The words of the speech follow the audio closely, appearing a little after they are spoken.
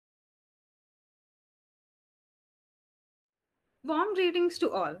Warm greetings to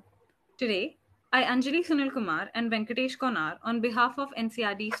all. Today, I, Anjali Sunil Kumar and Venkatesh Konar, on behalf of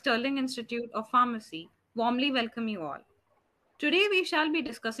NCRD's Sterling Institute of Pharmacy, warmly welcome you all. Today, we shall be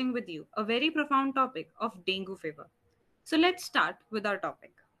discussing with you a very profound topic of dengue fever. So, let's start with our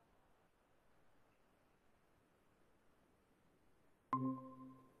topic.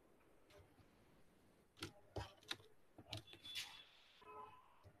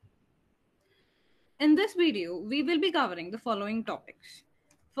 In this video, we will be covering the following topics.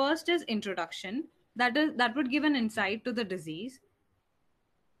 First is introduction, that would give an insight to the disease.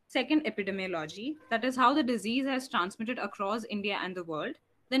 Second, epidemiology, that is how the disease has transmitted across India and the world.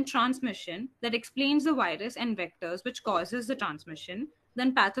 Then transmission, that explains the virus and vectors which causes the transmission.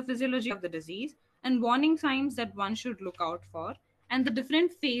 Then pathophysiology of the disease and warning signs that one should look out for, and the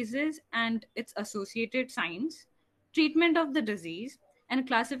different phases and its associated signs. Treatment of the disease and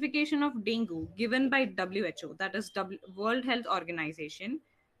classification of dengue given by WHO, that is World Health Organization.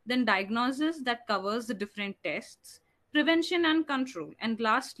 Then diagnosis that covers the different tests, prevention and control, and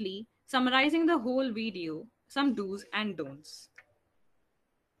lastly, summarizing the whole video, some do's and don'ts.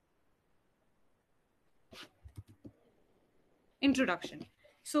 Introduction.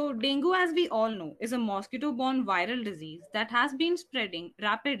 So, dengue, as we all know, is a mosquito borne viral disease that has been spreading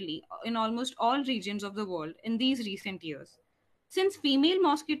rapidly in almost all regions of the world in these recent years. Since female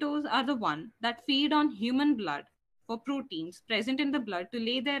mosquitoes are the one that feed on human blood for proteins present in the blood to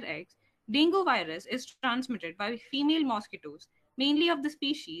lay their eggs, dengue virus is transmitted by female mosquitoes, mainly of the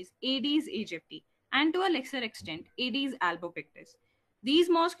species Aedes aegypti and to a lesser extent Aedes albopictus. These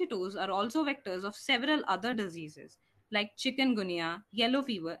mosquitoes are also vectors of several other diseases like chikungunya, yellow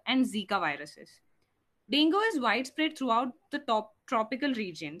fever, and Zika viruses. Dengue is widespread throughout the top tropical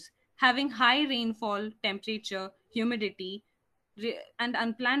regions, having high rainfall, temperature, humidity, and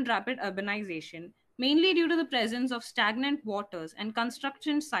unplanned rapid urbanization, mainly due to the presence of stagnant waters and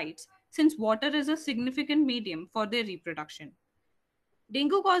construction sites, since water is a significant medium for their reproduction.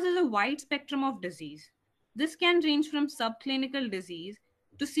 Dengue causes a wide spectrum of disease. This can range from subclinical disease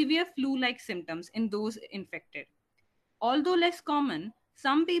to severe flu like symptoms in those infected. Although less common,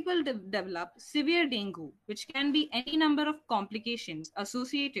 some people develop severe dengue, which can be any number of complications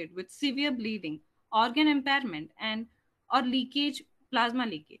associated with severe bleeding, organ impairment, and or leakage, plasma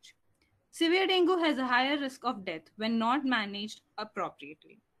leakage. Severe dengue has a higher risk of death when not managed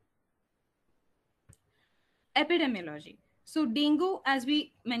appropriately. Epidemiology. So, dengue, as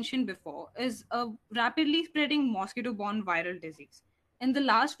we mentioned before, is a rapidly spreading mosquito borne viral disease. In the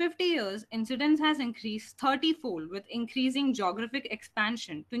last 50 years, incidence has increased 30-fold with increasing geographic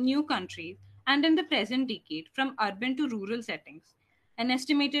expansion to new countries and in the present decade from urban to rural settings. An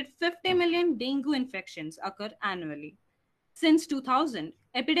estimated 50 million dengue infections occur annually. Since 2000,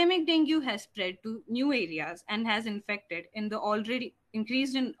 epidemic dengue has spread to new areas and has infected in the already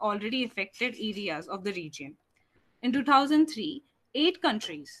increased in already affected areas of the region. In 2003, 8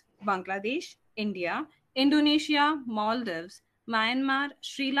 countries Bangladesh, India, Indonesia, Maldives, Myanmar,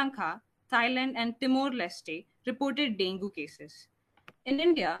 Sri Lanka, Thailand, and Timor Leste reported dengue cases. In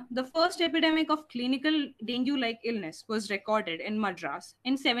India, the first epidemic of clinical dengue like illness was recorded in Madras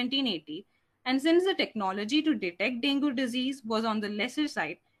in 1780, and since the technology to detect dengue disease was on the lesser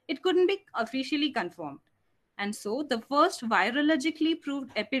side, it couldn't be officially confirmed. And so, the first virologically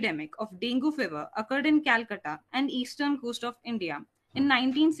proved epidemic of dengue fever occurred in Calcutta and eastern coast of India in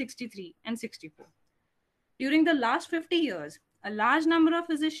 1963 and 64. During the last 50 years, a large number of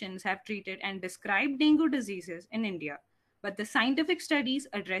physicians have treated and described dengue diseases in India, but the scientific studies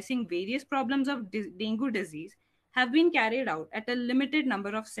addressing various problems of dengue disease have been carried out at a limited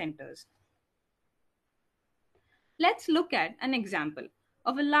number of centers. Let's look at an example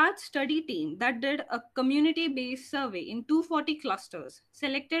of a large study team that did a community based survey in 240 clusters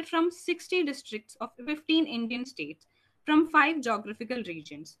selected from 60 districts of 15 Indian states from 5 geographical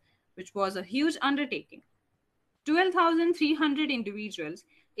regions, which was a huge undertaking. 12,300 individuals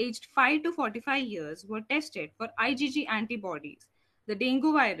aged 5 to 45 years were tested for IgG antibodies, the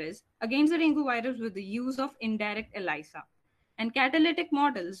dengue virus, against the dengue virus with the use of indirect ELISA. And catalytic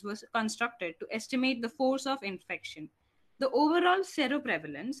models was constructed to estimate the force of infection. The overall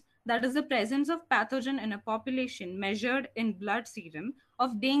seroprevalence, that is the presence of pathogen in a population measured in blood serum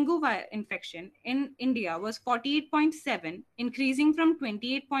of dengue infection in India was 48.7, increasing from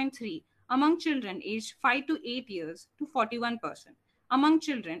 28.3 among children aged 5 to 8 years to 41%, among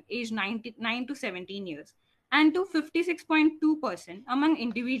children aged 9 to 17 years, and to 56.2% among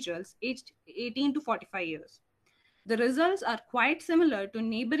individuals aged 18 to 45 years. The results are quite similar to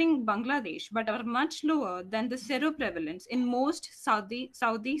neighboring Bangladesh but are much lower than the seroprevalence in most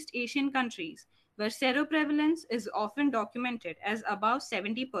Southeast Asian countries, where seroprevalence is often documented as above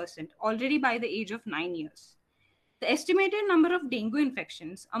 70% already by the age of 9 years. The estimated number of dengue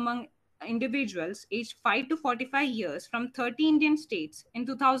infections among individuals aged 5 to 45 years from 30 Indian states in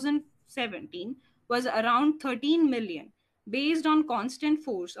 2017 was around 13 million, based on constant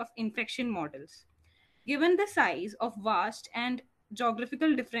force of infection models. Given the size of vast and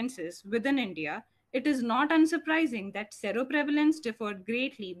geographical differences within India, it is not unsurprising that seroprevalence differed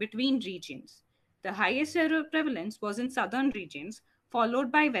greatly between regions. The highest seroprevalence was in southern regions,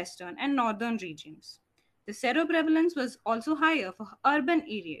 followed by western and northern regions. The seroprevalence was also higher for urban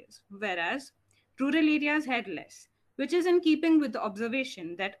areas, whereas rural areas had less, which is in keeping with the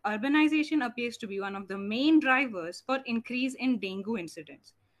observation that urbanization appears to be one of the main drivers for increase in dengue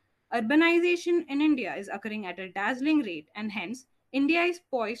incidence. Urbanization in India is occurring at a dazzling rate, and hence, India is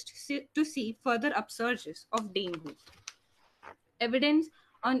poised to see further upsurges of dengue. Evidence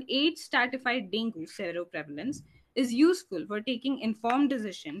on age stratified dengue seroprevalence is useful for taking informed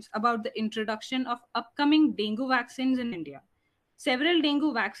decisions about the introduction of upcoming dengue vaccines in India. Several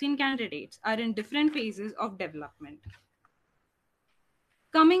dengue vaccine candidates are in different phases of development.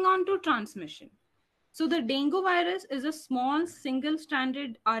 Coming on to transmission. So, the dengue virus is a small single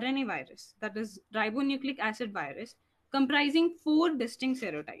stranded RNA virus, that is, ribonucleic acid virus, comprising four distinct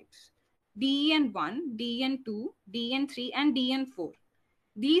serotypes: DEN1, DEN2, DEN3, and DEN4.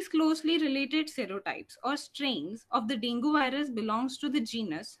 These closely related serotypes or strains of the dengue virus belongs to the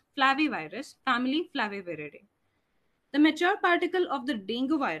genus Flavivirus, family Flaviviridae. The mature particle of the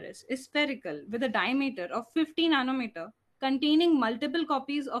dengue virus is spherical with a diameter of 50 nanometer, containing multiple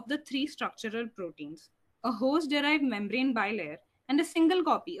copies of the three structural proteins, a host-derived membrane bilayer, and a single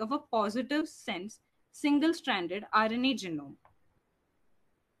copy of a positive sense single-stranded RNA genome.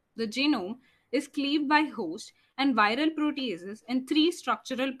 The genome is cleaved by host and viral proteases in three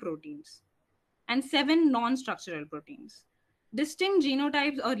structural proteins and seven non structural proteins. Distinct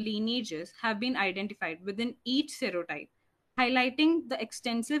genotypes or lineages have been identified within each serotype, highlighting the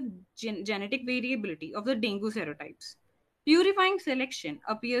extensive genetic variability of the dengue serotypes. Purifying selection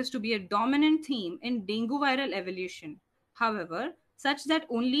appears to be a dominant theme in dengue viral evolution, however, such that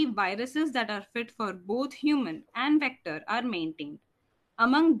only viruses that are fit for both human and vector are maintained.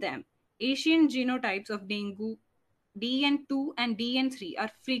 Among them, Asian genotypes of dengue DN2 and DN3 are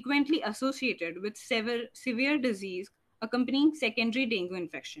frequently associated with severe disease accompanying secondary dengue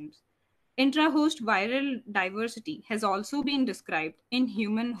infections. Intra-host viral diversity has also been described in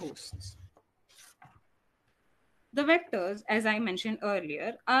human hosts. The vectors, as I mentioned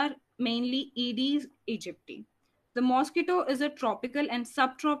earlier, are mainly Aedes aegypti. The mosquito is a tropical and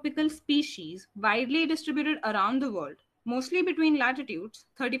subtropical species widely distributed around the world, mostly between latitudes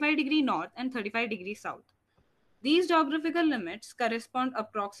 35° north and 35° south. These geographical limits correspond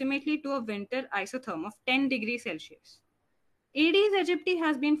approximately to a winter isotherm of 10 degrees Celsius. Aedes aegypti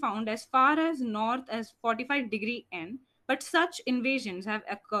has been found as far as north as 45° N, but such invasions have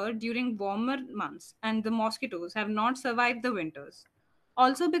occurred during warmer months and the mosquitoes have not survived the winters.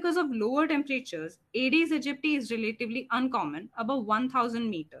 Also, because of lower temperatures, Aedes aegypti is relatively uncommon above 1000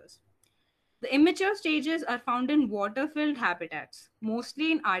 meters. The immature stages are found in water filled habitats,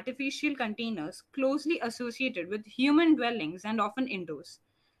 mostly in artificial containers closely associated with human dwellings and often indoors.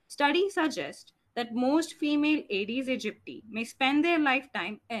 Studies suggest that most female Aedes aegypti may spend their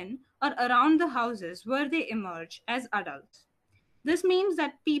lifetime in or around the houses where they emerge as adults. This means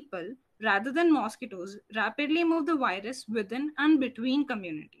that people, rather than mosquitoes, rapidly move the virus within and between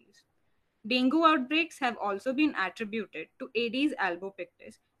communities. Dengue outbreaks have also been attributed to Aedes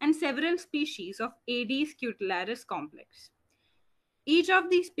albopictus and several species of Aedes cutularis complex. Each of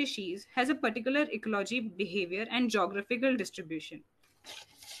these species has a particular ecology, behavior, and geographical distribution.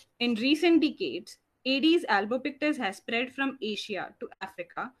 In recent decades, Aedes albopictus has spread from Asia to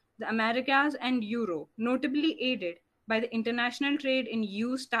Africa, the Americas, and Europe, notably aided by the international trade in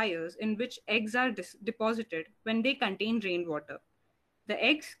used tires in which eggs are deposited when they contain rainwater. The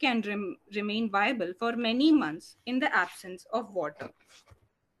eggs can remain viable for many months in the absence of water.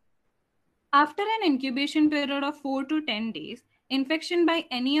 After an incubation period of 4 to 10 days, infection by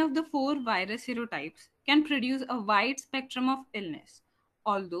any of the four virus serotypes can produce a wide spectrum of illness,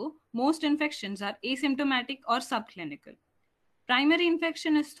 although most infections are asymptomatic or subclinical. Primary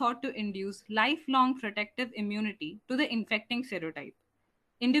infection is thought to induce lifelong protective immunity to the infecting serotype.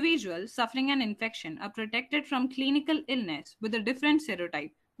 Individuals suffering an infection are protected from clinical illness with a different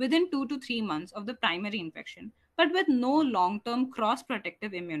serotype within 2 to 3 months of the primary infection, but with no long term cross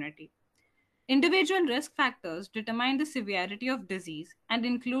protective immunity. Individual risk factors determine the severity of disease and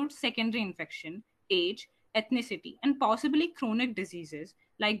include secondary infection, age, ethnicity, and possibly chronic diseases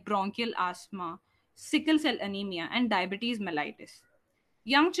like bronchial asthma, sickle cell anemia, and diabetes mellitus.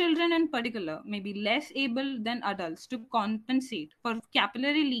 Young children, in particular, may be less able than adults to compensate for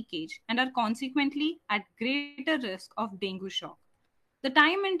capillary leakage and are consequently at greater risk of dengue shock. The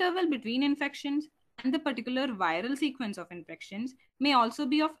time interval between infections and the particular viral sequence of infections may also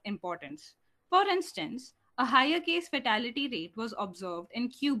be of importance. For instance, a higher case fatality rate was observed in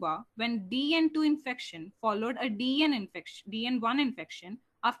Cuba when DN2 infection followed a DN1 infection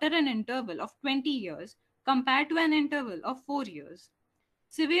after an interval of 20 years compared to an interval of 4 years.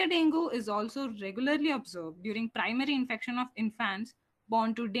 Severe dengue is also regularly observed during primary infection of infants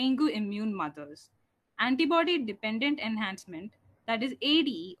born to dengue immune mothers. Antibody dependent enhancement, that is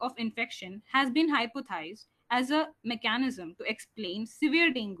ADE, of infection has been hypothesized as a mechanism to explain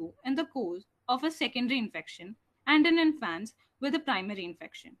severe dengue in the course of a secondary infection and in infants with a primary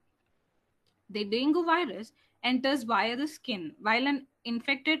infection. The dengue virus enters via the skin while an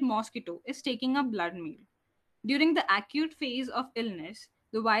infected mosquito is taking a blood meal. During the acute phase of illness,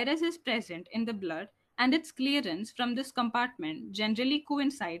 the virus is present in the blood and its clearance from this compartment generally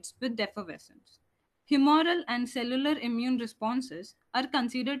coincides with defervescence. Humoral and cellular immune responses are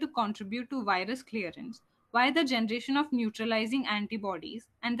considered to contribute to virus clearance via the generation of neutralizing antibodies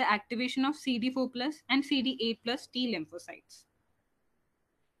and the activation of CD4 plus and CD8 plus T lymphocytes.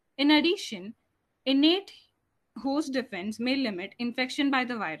 In addition, innate host defense may limit infection by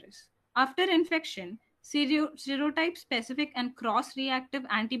the virus. After infection, serotype specific and cross reactive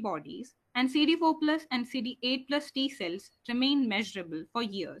antibodies and CD4 plus and CD8 plus T cells remain measurable for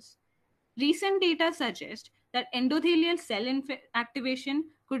years. Recent data suggest that endothelial cell activation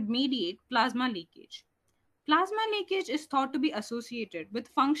could mediate plasma leakage. Plasma leakage is thought to be associated with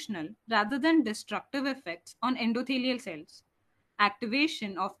functional rather than destructive effects on endothelial cells.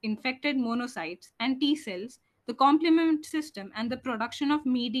 Activation of infected monocytes and T cells, the complement system, and the production of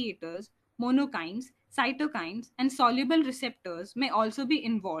mediators, monokines, cytokines, and soluble receptors may also be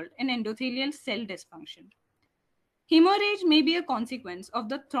involved in endothelial cell dysfunction. Hemorrhage may be a consequence of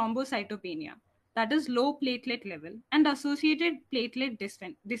the thrombocytopenia, that is, low platelet level, and associated platelet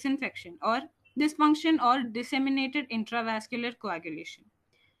disinfection or dysfunction or disseminated intravascular coagulation.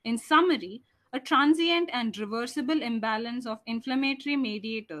 In summary, a transient and reversible imbalance of inflammatory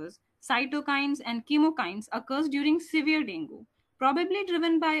mediators, cytokines, and chemokines occurs during severe dengue, probably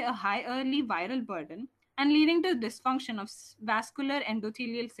driven by a high early viral burden and leading to dysfunction of vascular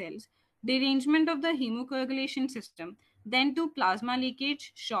endothelial cells, derangement of the hemocoagulation system, then to plasma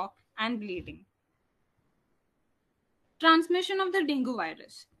leakage, shock, and bleeding. Transmission of the dengue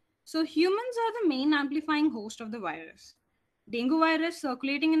virus. So, humans are the main amplifying host of the virus. Dengue virus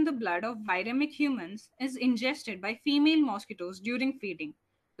circulating in the blood of viremic humans is ingested by female mosquitoes during feeding.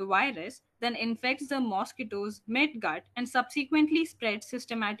 The virus then infects the mosquito's midgut and subsequently spreads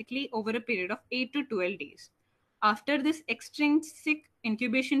systematically over a period of 8 to 12 days. After this extrinsic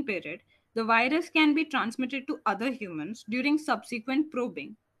incubation period, the virus can be transmitted to other humans during subsequent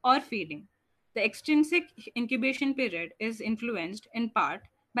probing or feeding. The extrinsic incubation period is influenced in part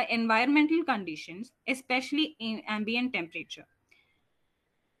by environmental conditions, especially in ambient temperature.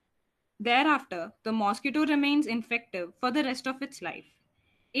 Thereafter, the mosquito remains infective for the rest of its life.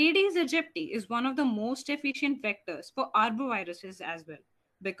 Aedes aegypti is one of the most efficient vectors for arboviruses as well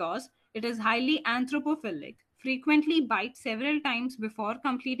because it is highly anthropophilic, frequently bites several times before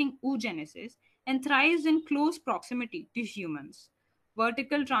completing oogenesis, and thrives in close proximity to humans.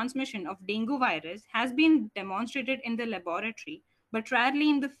 Vertical transmission of dengue virus has been demonstrated in the laboratory but rarely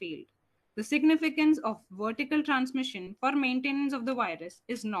in the field. The significance of vertical transmission for maintenance of the virus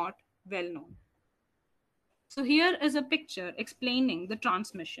is not well known. So here is a picture explaining the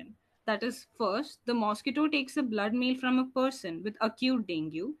transmission. That is, first, the mosquito takes a blood meal from a person with acute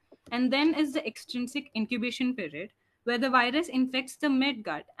dengue, and then is the extrinsic incubation period, where the virus infects the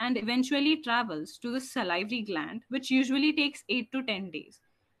midgut and eventually travels to the salivary gland, which usually takes 8 to 10 days.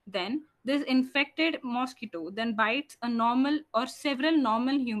 Then, this infected mosquito then bites a normal or several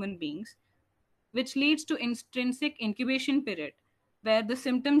normal human beings, which leads to intrinsic incubation period, where the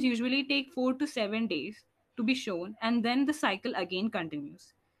symptoms usually take 4 to 7 days to be shown, and then the cycle again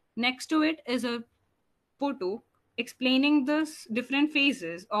continues. Next to it is a photo explaining the different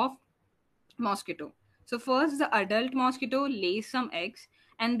phases of mosquito. So first the adult mosquito lays some eggs,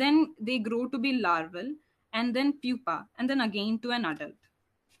 and then they grow to be larval, and then pupa, and then again to an adult.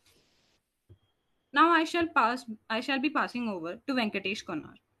 Now I shall be passing over to Venkatesh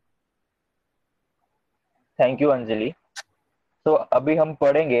Konar. Thank you Anjali. तो अभी हम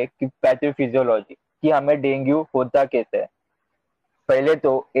पढ़ेंगे कि pathophysiology, कि हमें dengue होता कैसे है. पहले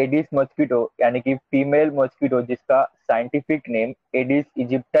तो एडिस मस्कीटो यानी कि फीमेल मस्कीटो जिसका साइंटिफिक नेम एडिस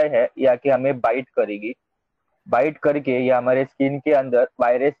इजिप्टाई है, या कि हमें बाइट करेगी। बाइट करके या हमारे स्किन के अंदर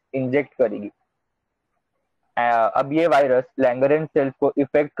वायरस इंजेक्ट करेगी। अब ये वायरस लैंगरन सेल्स को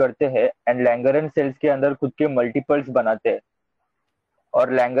इफेक्ट करते हैं एंड लैंगरन सेल्स के अंदर खुद के मल्टीपल्स बनाते हैं।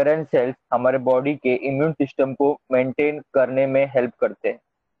 और लैंगरन सेल्स हमारे बॉडी के इम्यून सिस्टम को मेंटेन करने में हेल्प करते हैं।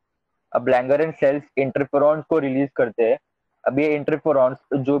 अब लैंगरन सेल्स इंटरफेरॉन्स को रिलीज करते हैं। अब ये इंटरफेरॉन्स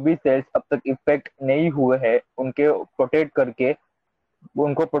जो भी सेल्स अब तक इफेक्ट नहीं हुए हैं उनको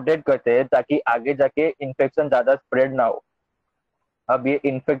प्रोटेक्ट करते हैं ताकि आगे जाके इन्फेक्शन ज्यादा स्प्रेड ना हो। अब ये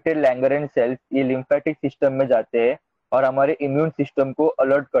इन्फेक्टेड लैंगरन सेल्स ये लिम्फेटिक सिस्टम में जाते हैं और हमारे इम्यून सिस्टम को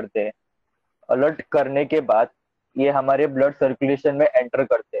अलर्ट करते हैं। अलर्ट करने के बाद ये हमारे ब्लड सर्कुलेशन में एंटर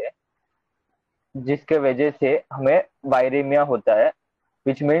करते हैं, जिसके वजह से हमें वायरेमिया होता है,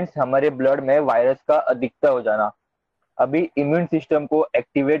 विच मीन्स हमारे ब्लड में वायरस का अधिकता हो जाना। अभी इम्यून सिस्टम को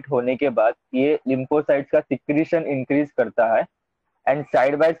एक्टिवेट होने के बाद ये लिम्फोसाइट्स का सिक्रीशन इंक्रीज करता है and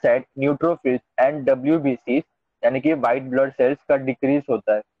side by side neutrophils and WBC यानी कि व्हाइट ब्लड सेल्स का डिक्रीज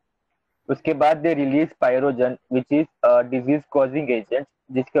होता है। उसके बाद they release pyrogen which is disease causing agent,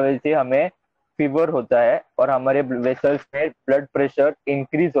 जिसकी वजह से हमें फीवर होता है और हमारे वेसल्स में ब्लड प्रेशर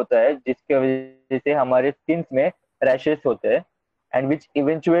इंक्रीज होता है, जिसके वजह से हमारे स्किन में रैशेस होते हैं and which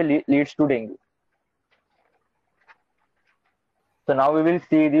eventually leads to dengue. So now we will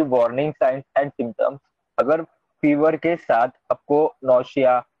see the warning signs and symptoms. अगर फीवर के साथ आपको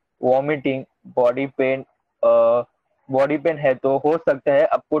nausea, vomiting, body pain body pain है तो हो सकता है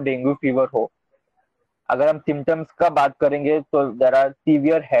आपको डेंगू फीवर हो। अगर हम सिम्टम्स का बात करेंगे तो there are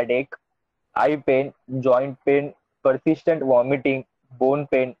severe headache, I pen, joint pain, persistent vomiting, bone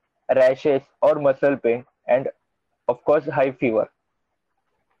pain, rashes और muscle pain, and of course high fever.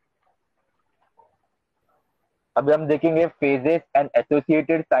 अभी हम देखेंगे phases and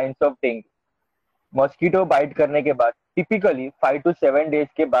associated signs of dengue. Mosquito bite करने के बाद टिपिकली 5 to 7 डेज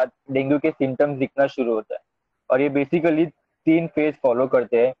के बाद dengue के सिम्टम्स दिखना शुरू होता है। और ये बेसिकली 3 फेज फॉलो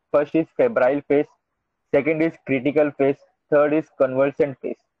करते हैं। First is febrile phase, second is critical phase, third is conversant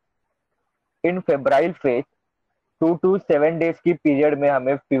phase. In febrile phase 2 to 7 days की पीरियड में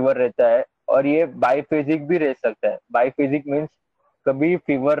हमें फीवर रहता है और ये बाईफेजिक भी रह सकता है। बाईफेजिक मीन्स कभी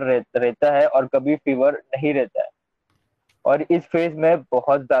फीवर रहता है और कभी फीवर नहीं रहता है। और इस फेज में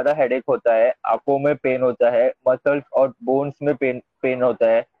बहुत ज्यादा हेडेक होता है, आंखों में पेन होता है, मसल्स और बोन्स में पेन पेन होता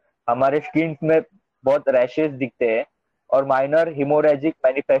है, हमारे स्किन में बहुत रैशेस दिखते हैं और माइनर हिमोरेजिक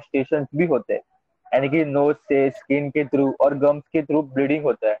मैनिफेस्टेशंस भी होते हैं, यानी कि नोज से स्किन के थ्रू और गम्स के थ्रू ब्लीडिंग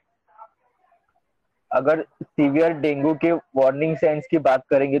होता है। अगर सीवियर डेंगू के वार्निंग साइंस की बात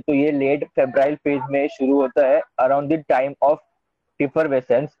करेंगे तो ये लेट फेब्राइल फेज में शुरू होता है around the time of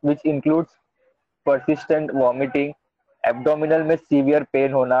डिफरवेसेंस which includes persistent vomiting, abdominal में सीवियर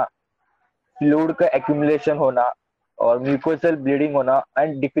पेन होना, फ्लूइड का एक्यूमुलेशन होना और म्यूकोसल ब्लीडिंग होना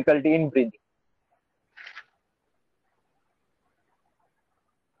and difficulty in breathing.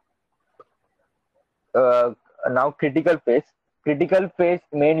 Now critical phase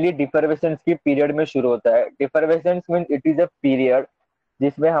mainly डिफरवेसेंस की पीरियड में शुरू होता है। डिफरवेसेंस mean it is a period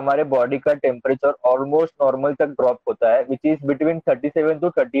जिसमें हमारे बॉडी का टेम्परेचर ऑलमोस्ट नॉर्मल तक ड्रॉप होता है, which is between 37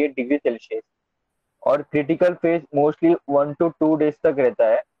 to 38 degree Celsius. और critical phase mostly 1 to 2 days तक रहता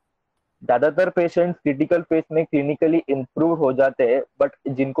है। ज्यादातर पेशेंट्स क्रिटिकल फेज में क्लिनिकली इंप्रूव हो जाते हैं, बट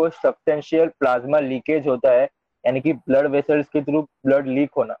जिनको सब्सटेंशियल प्लाज्मा लीकेज होता है यानी कि ब्लड वेसल्स के थ्रू ब्लड लीक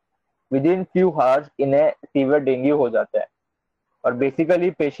होना, विद इन फ्यू हार्स इन्हें सीवियर डेंगू हो जाता है। और बेसिकली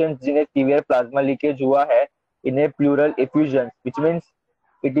पेशेंट्स जिन्हें सीवियर प्लाज्मा लीकेज हुआ है इन्हें plural effusion which means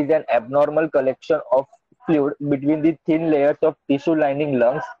it is an abnormal collection of fluid between the thin layers of tissue lining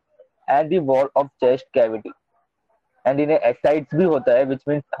lungs and the wall of chest cavity. And इन्हें एसाइड्स भी होता है which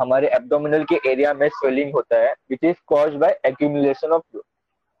means हमारे abdominal के area में स्वेलिंग होता है which is caused by accumulation of fluid.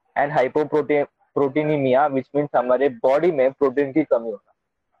 And hypoproteinaemia which means हमारे बॉडी में प्रोटीन की कमी होना।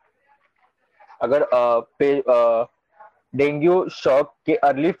 अगर डेंगू शॉक के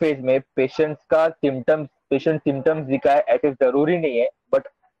अर्ली फेज में पेशेंट सिम्टम्स दिखाए ऐसे जरूरी नहीं है, बट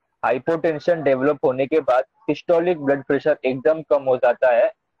हाइपोटेंशन डेवलप होने के बाद सिस्टोलिक ब्लड प्रेशर एकदम कम हो जाता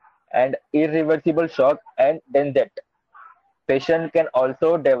है and irreversible shock and then death. Patient can also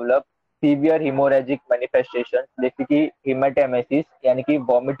develop severe hemorrhagic manifestations जैसे कि hematmesis यानी कि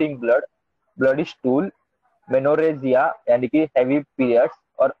vomiting blood, bloody stool, menorrhagia यानी कि heavy periods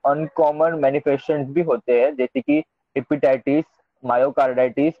और uncommon manifestations भी होते हैं जैसे कि hepatitis,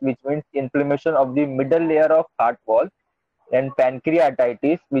 myocarditis which means inflammation of the middle layer of heart wall, and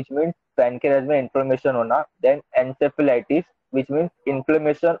pancreatitis which means pancreas में inflammation होना, then encephalitis which means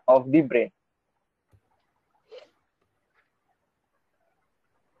inflammation of the brain.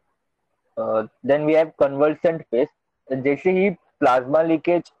 Then we have conversant phase. जैसे ही plasma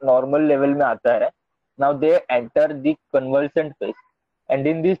leakage normal level में आता है, now they enter the convalescent phase, and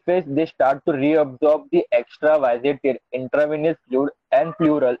in this phase they start to reabsorb the extra visited intravenous fluid and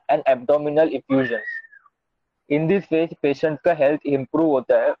pleural and abdominal effusions. In this phase patient का health improve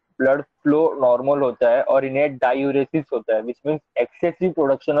होता है, blood flow normal होता है और इन्हें diuresis होता है, which means excessive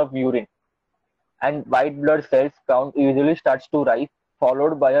production of urine, and white blood cells count usually starts to rise,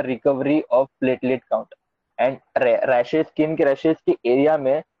 followed by a recovery of platelet count. And rashes, skin के rashes के एरिया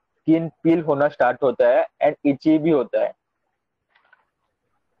में skin पील होना स्टार्ट होता है एंड इची भी होता है.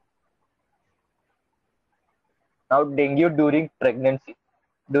 नाउ डेंगू ड्यूरिंग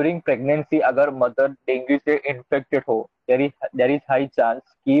प्रेगनेंसी अगर मदर डेंगू से इन्फेक्टेड हो, देयर इज हाई चांस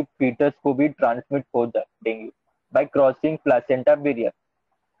कि फीटस को भी ट्रांसमिट हो जाए dengue bye crossing placenta barrier.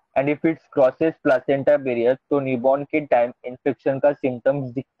 And if it's crosses placenta barrier तो न्यूबॉर्न के टाइम इन्फेक्शन का सिम्टम्स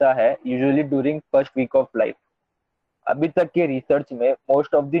दिखता है, usually during first week of life. अभी तक के रिसर्च में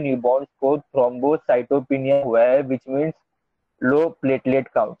मोस्ट ऑफ द न्यूबॉर्न्स को थ्रोम्बोसाइटोपिनिया हुआ है, which means low platelet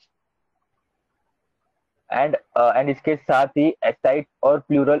count. And इसके साथ ही एसाइट और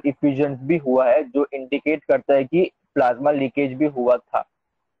प्लूरल इफ्यूजन भी हुआ है, जो इंडिकेट करता है कि प्लाज्मा लीकेज भी हुआ था.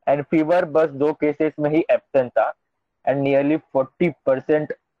 एंड फीवर बस दो केसेस में ही एब्सेंट था, एंड नियरली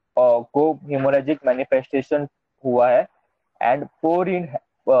 40% को हेमोरेजिक मैनिफेस्टेशन हुआ है, एंड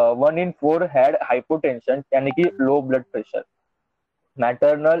 1 in 4 हैड हाइपोटेंशन यानी कि low blood pressure.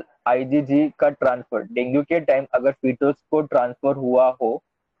 Maternal IgG का ट्रांसफर, डेंगू के टाइम अगर फीटस को ट्रांसफर हुआ हो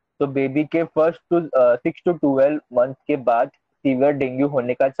तो बेबी के फर्स्ट टू 6 to 12 मंथ के बाद सीवियर डेंगू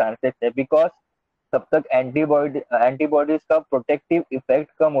होने का चांसेस है, बिकॉज तब तक एंटीबॉडीज का प्रोटेक्टिव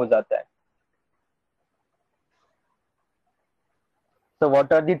इफेक्ट कम हो जाता है. So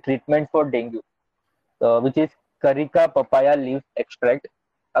what are the treatment for dengue, which is करिका papaya leaves extract.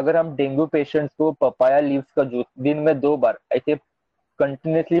 अगर हम डेंगू पेशेंट्स को पपाया लीव्स का जूस दिन में 2 बार ऐसे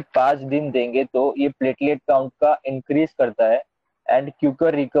कंटिन्यूसली 5 दिन देंगे तो ये प्लेटलेट काउंट का इंक्रीज करता है and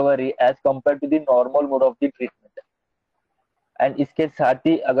क्यूकर recovery as compare to the normal mode of the treatment. And इसके साथ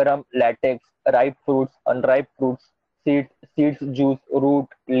ही अगर हम latex, ripe fruits, unripe fruits, seeds juice,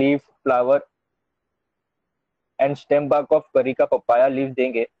 root, leaf, flower and stem bark of करी का पपाया लीव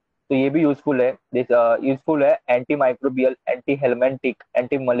देंगे तो ये भी यूजफुल है. यूजफुल है anti microbial, anti हेलमेंटिक,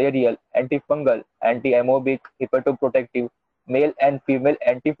 anti malarial, anti fungal, anti amoebic, हिपेटोप्रोटेक्टिव, male and female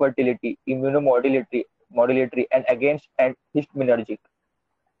anti fertility, इम्यूनोमोड्यूलेटरी and against and हिस्टमिनर्जिक.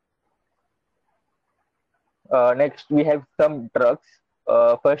 Next, we have some drugs.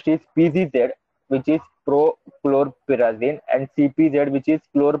 First is PZZ, which is prochlorperazine, and CPZ, which is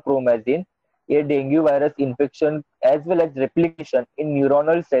chlorpromazine. A dengue virus infection as well as replication in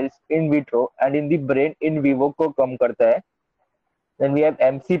neuronal cells in vitro and in the brain in vivo को कम करता है. Then we have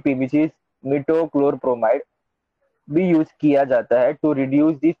MCP, which is metochlorpromide, भी use किया जाता है to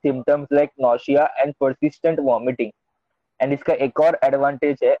reduce the symptoms like nausea and persistent vomiting. And इसका एक और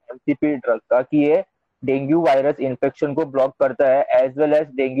एडवांटेज है एमसीपी ड्रग का कि ये डेंगू वायरस इन्फेक्शन को ब्लॉक करता है as well as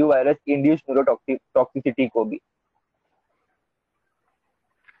dengue virus induced neurotoxicity को भी.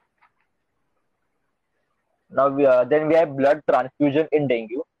 Now then we have blood transfusion in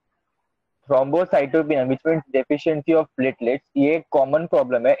dengue. Thrombocytopenia which means deficiency of platelets, ये एक कॉमन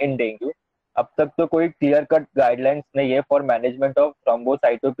प्रॉब्लम है इन डेंगू. अब तक तो कोई क्लियर कट गाइडलाइंस नहीं है for management of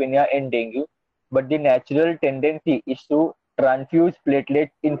thrombocytopenia in dengue, but the natural tendency is to transfuse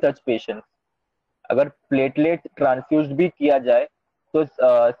platelets in such patients. अगर प्लेटलेट ट्रांसफ्यूज भी किया जाए तो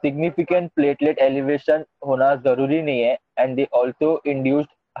सिग्निफिकेंट प्लेटलेट एलिवेशन होना जरूरी नहीं है, and they also induced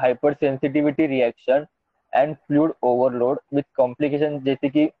hyper sensitivity reaction and fluid overload with complication जैसे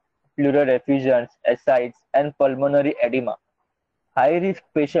कि plural एफ्यूजन्स, एसाइड्स and pulmonary oedema. High risk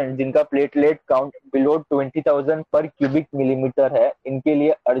patient जिनका प्लेटलेट काउंट बिलो 20,000 पर क्यूबिक मिलीमीटर है, इनके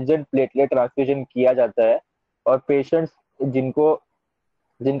लिए अर्जेंट प्लेटलेट ट्रांसफ्यूजन किया जाता है. और पेशेंट्स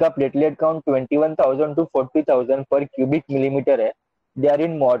जिनका प्लेटलेट काउंट 21,000 to 40,000 पर क्यूबिक मिलीमीटर है, they are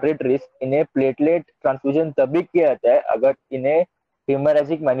in moderate risk. इन्हें प्लेटलेट ट्रांसफ्यूजन तभी किया जाता है अगर इन्हें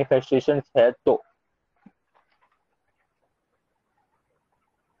हेमोरेजिक मैनिफेस्टेशन है तो.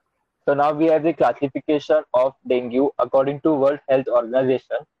 So now we have the classification of dengue according to World Health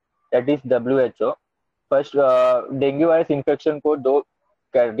Organization, that is WHO. First, dengue virus infection को दो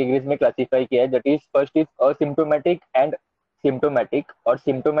कैटेगरीज में क्लासिफाई किया है, that is first is asymptomatic and symptomatic. और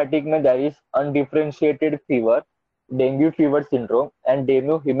symptomatic में there is undifferentiated fever, dengue fever syndrome and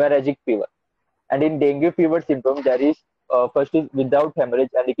dengue haemorrhagic fever. And in dengue fever syndrome there is first is without haemorrhage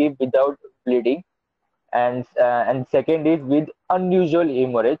यानी कि without bleeding, and second is with unusual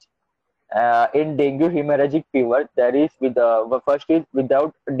hemorrhage, In dengue hemorrhagic fever, there is the first is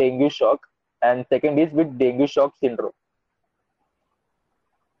without dengue shock, and second is with dengue shock syndrome.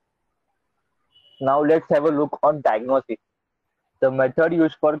 Now let's have a look on diagnosis. The method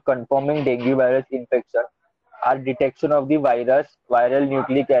used for confirming dengue virus infection are detection of the virus, viral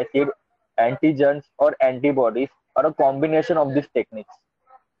nucleic acid, antigens or antibodies, or a combination of these techniques.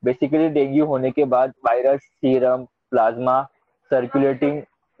 Basically dengue होने के बाद virus serum, plasma, circulating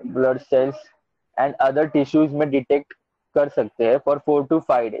blood cells and other tissues में detect कर सकते हैं for 4 to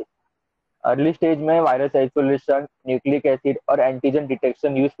 5 days. Early stage में virus isolation, nucleic acid और antigen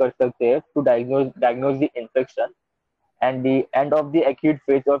detection use कर सकते हैं to diagnose the infection. And the end of the acute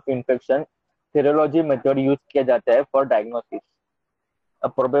phase of infection serology method use किया जाता है for diagnosis. A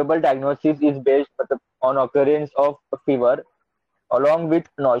probable diagnosis is based on occurrence of fever along with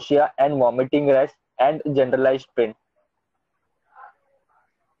nausea and vomiting rash and generalized pain.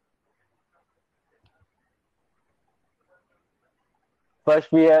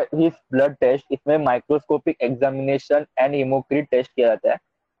 First भी है his blood test. इसमें microscopic examination and हिमोक्रीट test किया जाता है.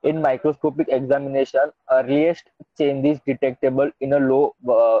 इन microscopic examination earliest changes detectable in a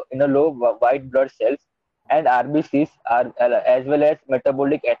low white blood cells and RBCs are as well as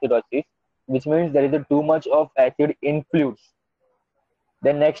metabolic acidosis, which means there is a too much of acid in fluids.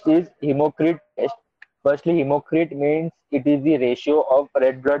 Then next is hematocrit test. Firstly, hematocrit means it is the ratio of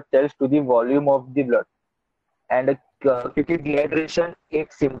red blood cells to the volume of the blood. And क्योंकि dehydration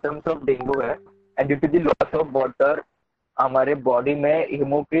एक symptoms of dengue है, and due to the loss of water हमारे body में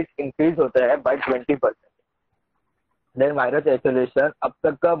hematocrit increase होता है by 20%. Then virus isolation अब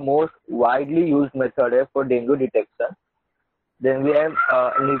तक का most widely used method है for dengue detection. Then we have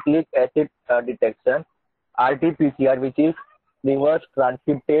nucleic acid detection, RT-PCR, which is reverse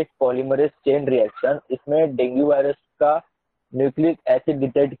transcriptase polymerase chain reaction. इसमें dengue virus का न्यूक्लिक एसिड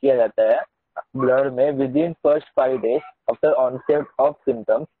डिटेक्ट किया जाता है ब्लड में with in first 5 days after onset of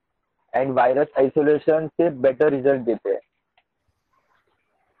symptoms, and virus isolation से better result देते हैं.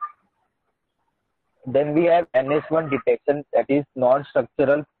 Then we have NH1 detection, that is non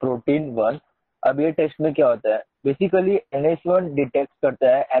structural protein 1. अब ये टेस्ट में क्या होता है, बेसिकली NH1 डिटेक्ट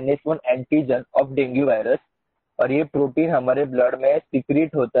करता है NH1 antigen of dengue virus, और ये प्रोटीन हमारे ब्लड में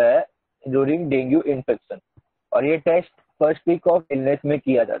सिक्रीट होता है ड्यूरिंग डेंगू इन्फेक्शन, और ये test first week of illness में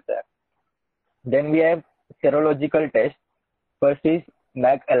किया जाता है. Then we have serological test. First is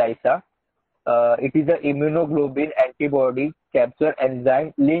Mac ELISA. It is a immunoglobulin antibody capture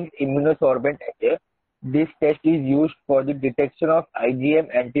enzyme linked immunosorbent assay. This test is used for the detection of IgM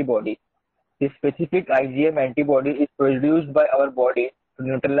antibody. This specific IgM antibody is produced by our body to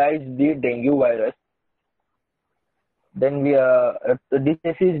neutralize the dengue virus. Then this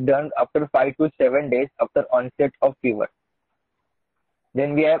test is done after 5 to 7 days after onset of fever.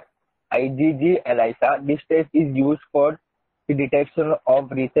 Then we have IgG ELISA. This test is used for the detection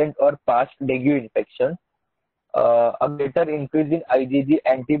of recent or past dengue infection. A greater increase in IgG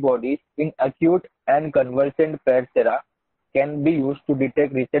antibodies in acute and convalescent persera can be used to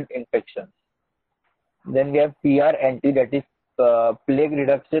detect recent infections. Then we have PRNT, that is plague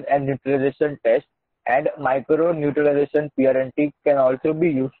reduction and neutralization test, and microneutralization PRNT can also be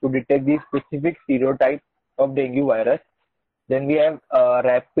used to detect the specific serotype of dengue virus. Then we have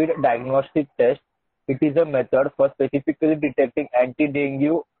rapid diagnostic test. It is a method for specifically detecting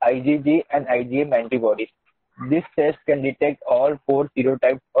anti-dengue, IgG and IgM antibodies. This test can detect all 4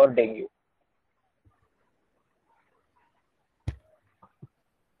 serotypes or dengue.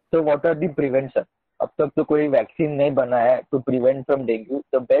 So what are the prevention? अब तक तो कोई vaccine नहीं बना है to prevent from dengue.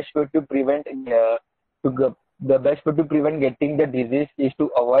 The best way to prevent getting the disease is to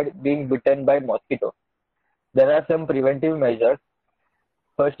avoid being bitten by mosquito. There are some preventive measures.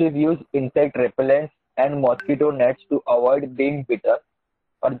 First is use insect repellents and mosquito nets to avoid being bitten.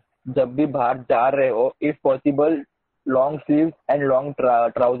 और जब भी बाहर जा रहे हो, if possible, long sleeves and long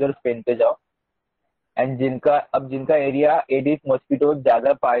trousers पहनते जाओ. And जिनका एरिया एडिस मॉस्किटो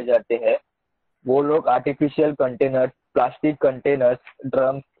ज्यादा पाए जाते हैं, वो लोग artificial containers, plastic containers,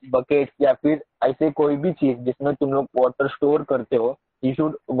 drums, buckets या फिर ऐसे कोई भी चीज जिसमें तुम लोग वाटर स्टोर करते हो, you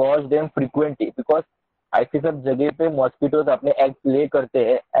should wash them frequently, because ऐसे सब जगह पे मॉस्किटोज अपने एग्स ले करते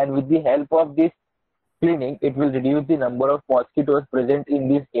हैं, and with the help of this cleaning it will reduce the number of mosquitoes present in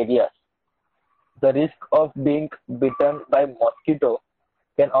these areas. The risk of being bitten by mosquito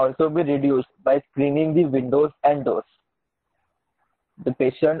can also be reduced by screening the windows and doors. The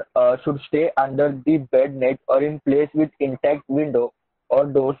patient should stay under the bed net or in place with intact window or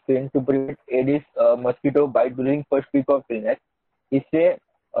door screen to prevent Aedes mosquito bite during first week of illness. इससे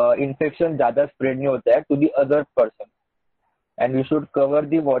infection ज़्यादा spread नहीं होता है to the other person. and you should cover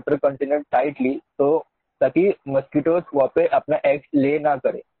the water container tightly so ताकि mosquitoes वहाँ पे अपना eggs lay ना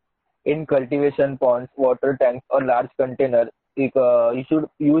करे. In cultivation ponds, water tanks, or large containers, you should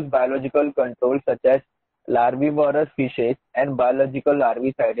use biological control such as larvivorous fishes and biological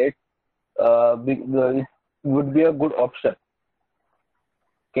larvicidal. It would be a good option.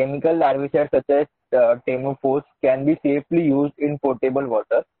 Chemical larvicides such as Temophos can be safely used in potable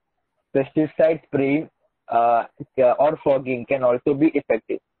water. Pesticide spraying or fogging can also be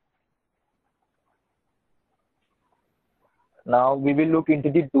effective. Now we will look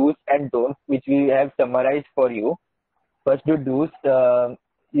into the do's and don'ts which we have summarized for you. First, the do's.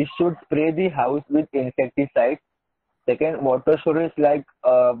 You should spray the house with insecticides. Second, water storage like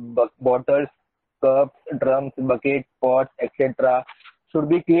bottles, cups, drums, buckets, pots, etc. should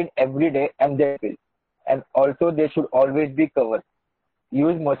be cleaned every day and then filled. And also, they should always be covered.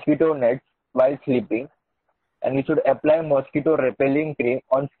 Use mosquito nets while sleeping, and you should apply mosquito repelling cream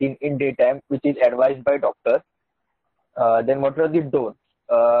on skin in daytime, which is advised by doctors. Then what are the don'ts?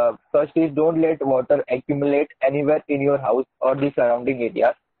 First is don't let water accumulate anywhere in your house or the surrounding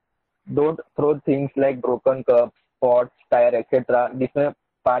areas. Don't throw things like broken cups, pots, tire, etc. जिसमें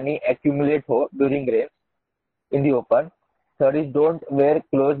पानी accumulate हो during rain in the open. Third is don't wear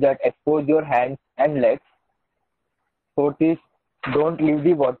clothes that expose your hands and legs. Fourth is don't leave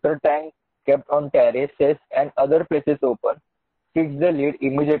the water tank kept on terraces and other places open. Fix the lid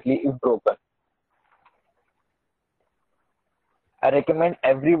immediately if broken. I recommend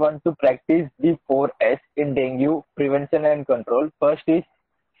everyone to practice the 4S in dengue prevention and control. First is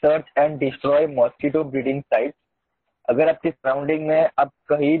search and destroy mosquito breeding sites. अगर आपके surrounding में आप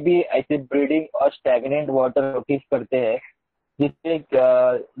कहीं भी ऐसे breeding और stagnant water notice करते हैं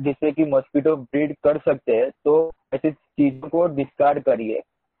जिससे कि मॉस्किटो ब्रीड कर सकते हैं तो ऐसी चीजों को डिस्कार्ड करिए.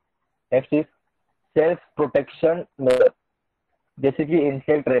 Next is self protection method जैसे कि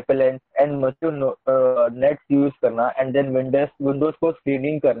insect repellent and mosquito nets use करना एंड देन विंडोज को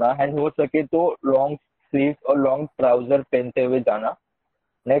स्क्रीनिंग करना एंड हो सके तो लॉन्ग स्लीव्स और लॉन्ग ट्राउजर पहनते हुए जाना.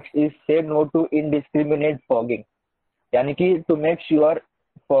 नेक्स्ट इज से नो टू इनडिस्क्रिमिनेट फॉगिंग यानी कि टू मेक श्योर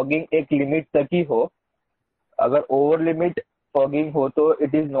फॉगिंग एक लिमिट तक ही हो. अगर ओवर लिमिट फॉगिंग हो तो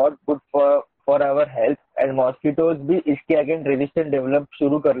it is not good for our health and mosquitoes भी इसके अगेंस्ट रेजिस्टेंट डेवलप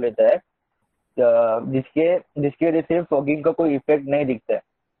शुरू कर लेता है जिसके वजह से फॉगिंग का कोई इफेक्ट नहीं दिखता है.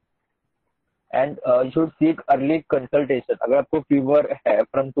 And you should seek early consultation. अगर आपको फीवर है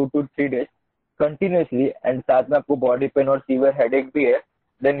from 2 to 3 days continuously and साथ में आपको बॉडी पेन और सीवियर हेडेक भी है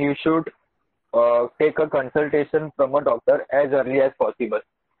then you should take a consultation from a doctor as early as possible.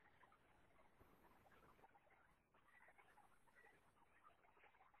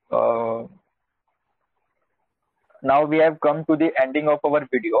 Uh, Now we have come to the ending of our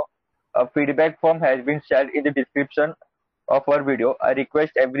video. A feedback form has been shared in the description of our video. I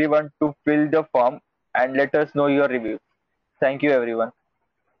request everyone to fill the form and let us know your review. Thank you everyone.